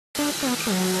Your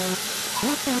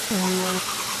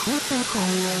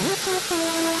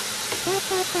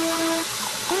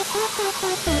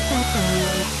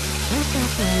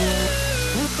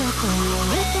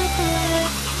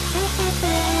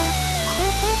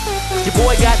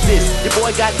boy got this, your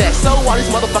boy got that. So all these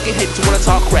motherfucking haters wanna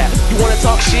talk crap. You wanna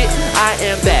talk shit? I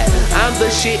am that. I'm the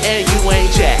shit and you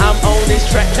ain't jack. I'm on this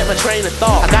track, check my train of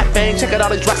thought. I got fame, check out all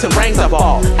these drops and rings I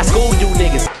ball. I school you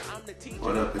niggas.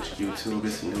 What up with YouTube?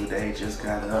 It's a new day, just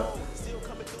got up.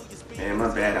 Man, my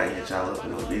bad I hit y'all up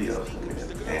in no videos.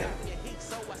 Damn.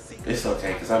 It's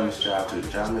okay, cause I missed y'all too.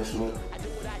 Did y'all miss me?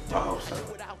 I hope so.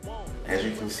 As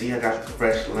you can see, I got the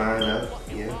fresh line up.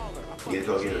 Yeah. Need to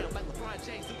go get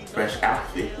a fresh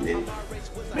outfit, and then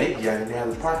maybe I can have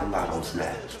the parking lot on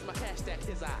Smash.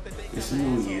 It's a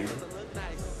new year,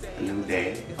 a new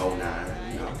day, 09,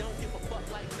 you know.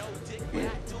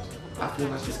 Yeah, I feel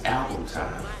like it's album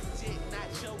time.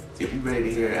 If you ready to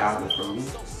hear an album from me,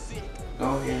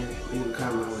 go ahead and leave a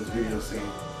comment on this video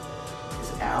saying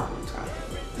it's album time.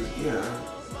 Yeah,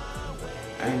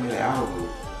 I ain't made an album in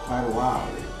quite a while,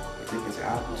 and I think it's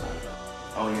album time.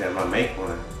 Oh yeah, my make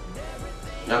one.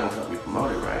 Y'all gonna help me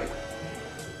promote it, right?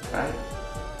 Right?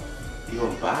 You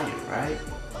gonna buy it, right?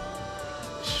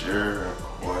 Sure, of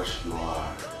course you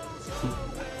are.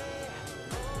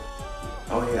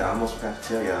 Oh yeah, I almost forgot to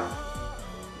tell y'all.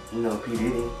 You know, P.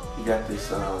 Diddy, he got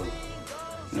this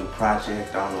new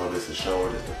project. I don't know if it's a show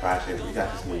or just a project. He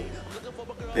got this new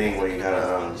thing where you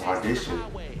gotta audition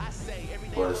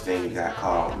for this thing he got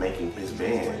called Making His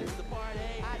Band.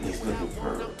 And he's looking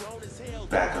for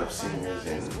backup singers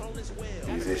and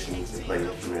musicians and play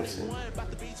instruments. And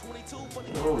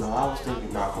I don't know, I was thinking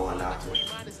about going out to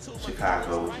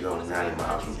Chicago, which is only 90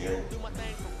 miles from here.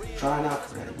 Trying out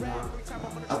for that, you know.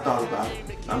 I thought about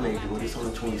it. I may do it. It's on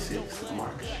the 26th of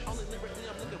March.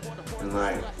 And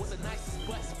like,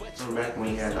 remember back when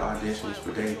he had the auditions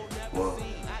for day, well,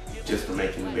 just for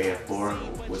Making the Band 4,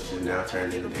 which is now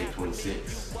turned into day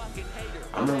 26.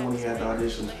 I remember when he had the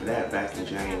auditions for that back in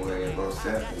January of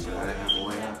 07, but I didn't have a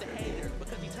way out there yet.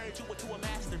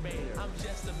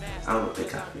 I don't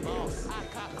think I feel it.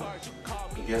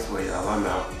 And guess what, y'all? I'm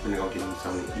out. I'm gonna go get me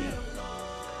something to eat.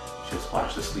 Just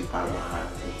watch the sleep out of my eyes.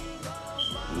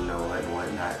 You know, and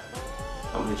whatnot.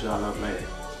 I'm gonna hit y'all up later.